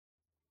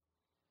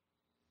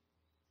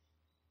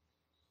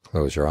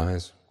Close your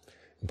eyes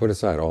and put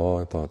aside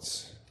all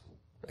thoughts,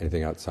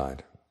 anything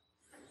outside.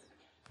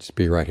 Just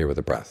be right here with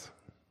the breath.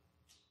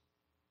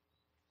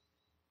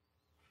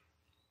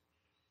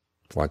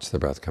 Watch the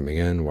breath coming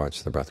in,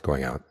 watch the breath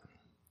going out.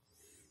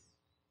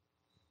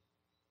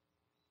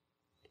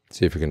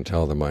 See if you can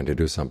tell the mind to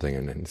do something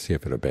and see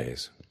if it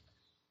obeys.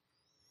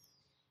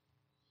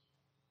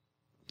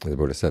 The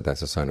Buddha said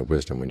that's a sign of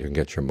wisdom, when you can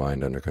get your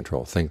mind under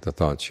control. Think the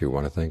thoughts you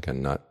want to think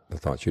and not the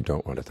thoughts you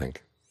don't want to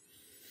think.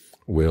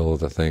 Will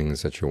the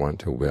things that you want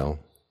to will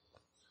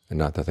and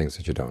not the things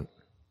that you don't.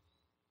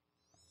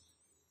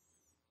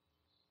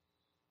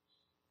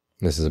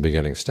 This is a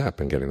beginning step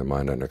in getting the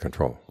mind under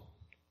control.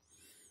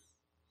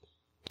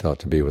 Tell it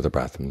to be with the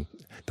breath, and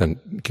then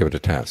give it a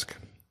task.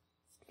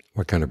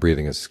 What kind of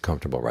breathing is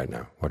comfortable right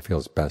now? What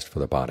feels best for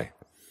the body?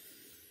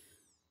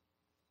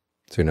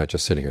 So you're not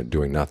just sitting here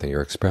doing nothing,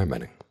 you're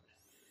experimenting.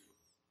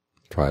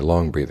 Try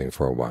long breathing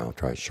for a while,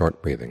 try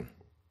short breathing,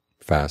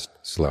 fast,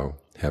 slow,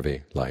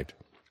 heavy, light,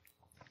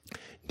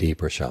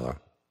 deep or shallow.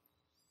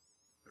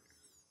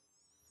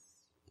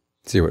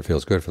 See what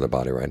feels good for the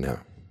body right now.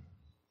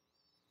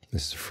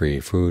 This is free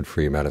food,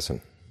 free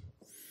medicine,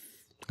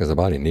 because the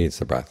body needs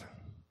the breath.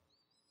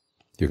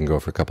 You can go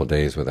for a couple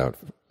days without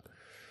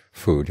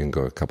food, you can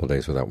go a couple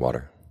days without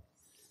water,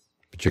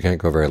 but you can't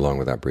go very long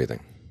without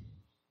breathing.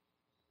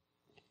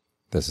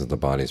 This is the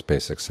body's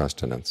basic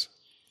sustenance.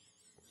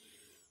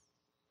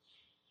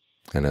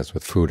 And as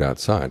with food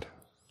outside,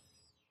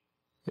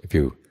 if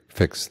you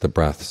fix the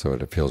breath so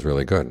that it feels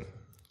really good,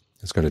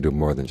 it's going to do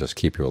more than just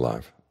keep you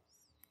alive.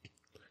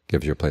 It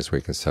gives you a place where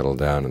you can settle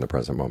down in the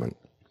present moment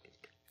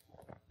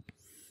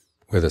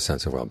with a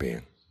sense of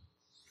well-being.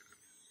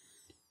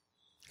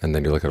 And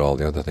then you look at all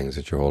the other things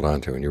that you hold on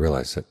to and you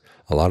realize that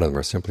a lot of them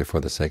are simply for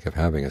the sake of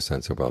having a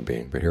sense of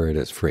well-being, but here it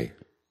is, free.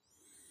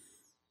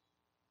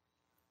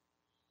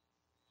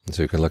 And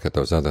so you can look at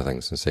those other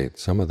things and say,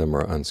 some of them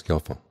are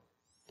unskillful.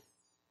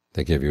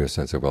 They give you a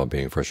sense of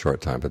well-being for a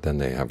short time, but then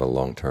they have a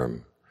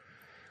long-term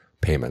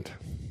payment.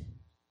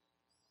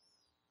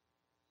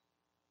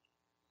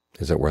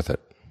 Is it worth it?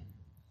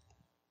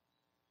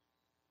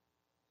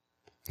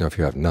 Now, if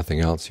you have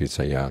nothing else, you'd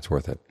say, yeah, it's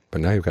worth it. But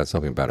now you've got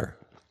something better.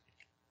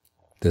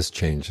 This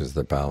changes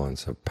the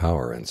balance of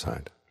power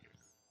inside.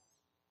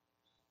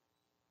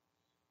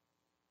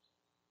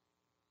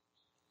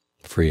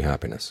 Free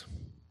happiness.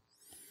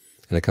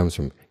 And it comes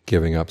from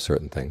giving up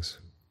certain things,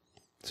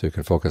 so you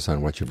can focus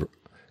on what you've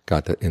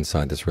got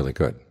inside that's really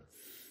good.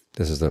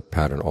 This is the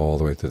pattern all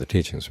the way through the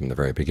teachings, from the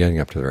very beginning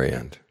up to the very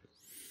end.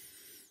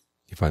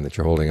 You find that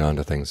you're holding on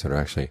to things that are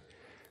actually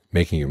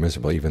making you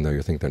miserable, even though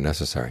you think they're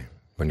necessary.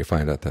 When you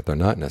find out that they're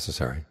not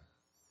necessary,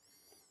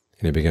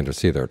 and you begin to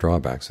see their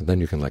drawbacks, and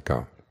then you can let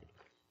go.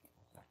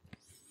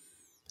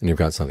 And you've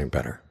got something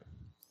better.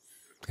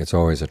 It's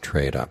always a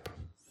trade-up.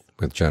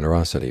 With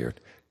generosity, you're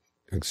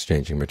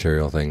exchanging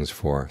material things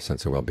for a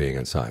sense of well-being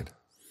inside.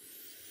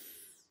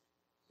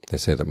 They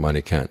say that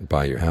money can't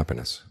buy you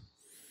happiness.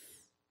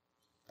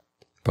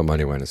 But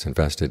money, when it's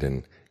invested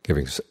in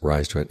giving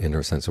rise to an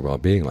inner sense of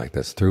well-being like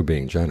this, through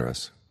being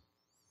generous,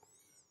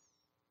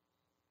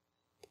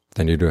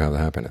 then you do have the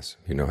happiness.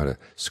 You know how to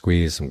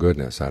squeeze some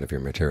goodness out of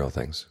your material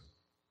things.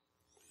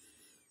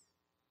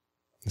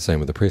 The same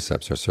with the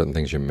precepts. There are certain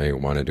things you may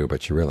want to do,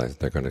 but you realize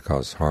they're going to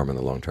cause harm in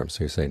the long term,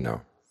 so you say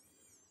no.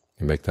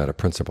 You make that a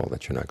principle,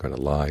 that you're not going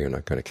to lie, you're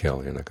not going to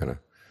kill, you're not going to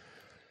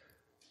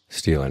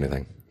steal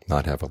anything,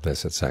 not have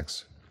illicit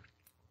sex,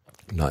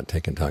 not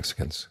take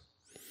intoxicants.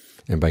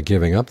 And by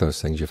giving up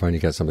those things, you find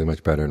you get something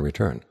much better in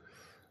return,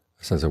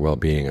 a sense of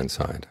well-being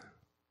inside,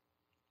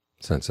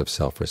 a sense of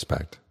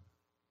self-respect.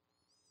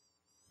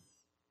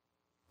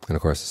 And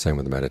of course, the same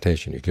with the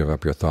meditation. You give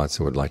up your thoughts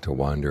that would like to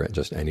wander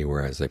just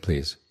anywhere as they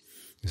please.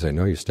 You say,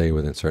 no, you stay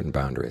within certain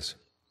boundaries.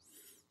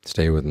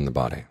 Stay within the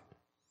body.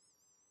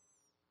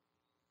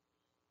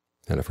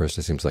 And at first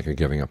it seems like you're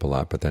giving up a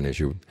lot, but then as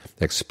you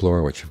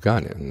explore what you've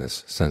got in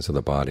this sense of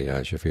the body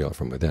as you feel it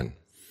from within,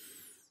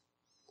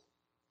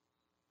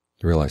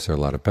 you realize there are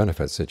a lot of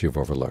benefits that you've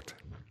overlooked.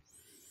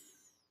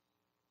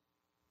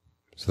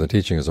 So the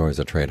teaching is always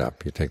a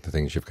trade-up. You take the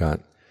things you've got,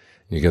 and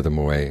you give them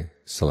away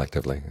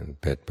selectively,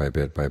 and bit by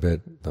bit by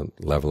bit, the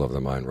level of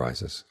the mind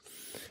rises.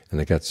 And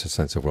it gets a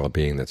sense of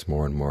well-being that's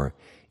more and more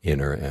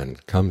inner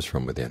and comes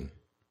from within,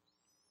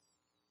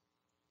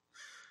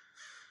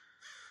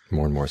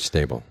 more and more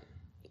stable.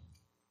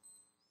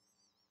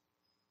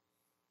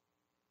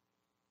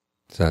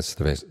 So that's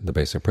the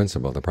basic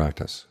principle of the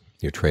practice.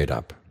 You trade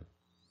up.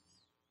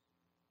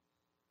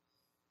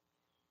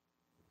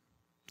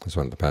 That's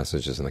one of the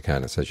passages in the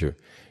canon. It says you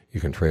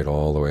can trade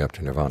all the way up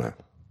to nirvana.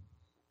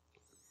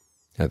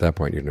 At that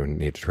point, you don't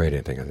need to trade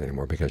anything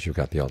anymore because you've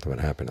got the ultimate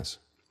happiness.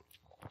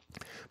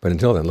 But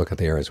until then, look at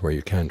the areas where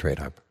you can trade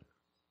up,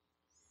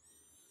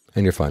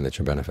 and you'll find that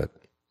you'll benefit.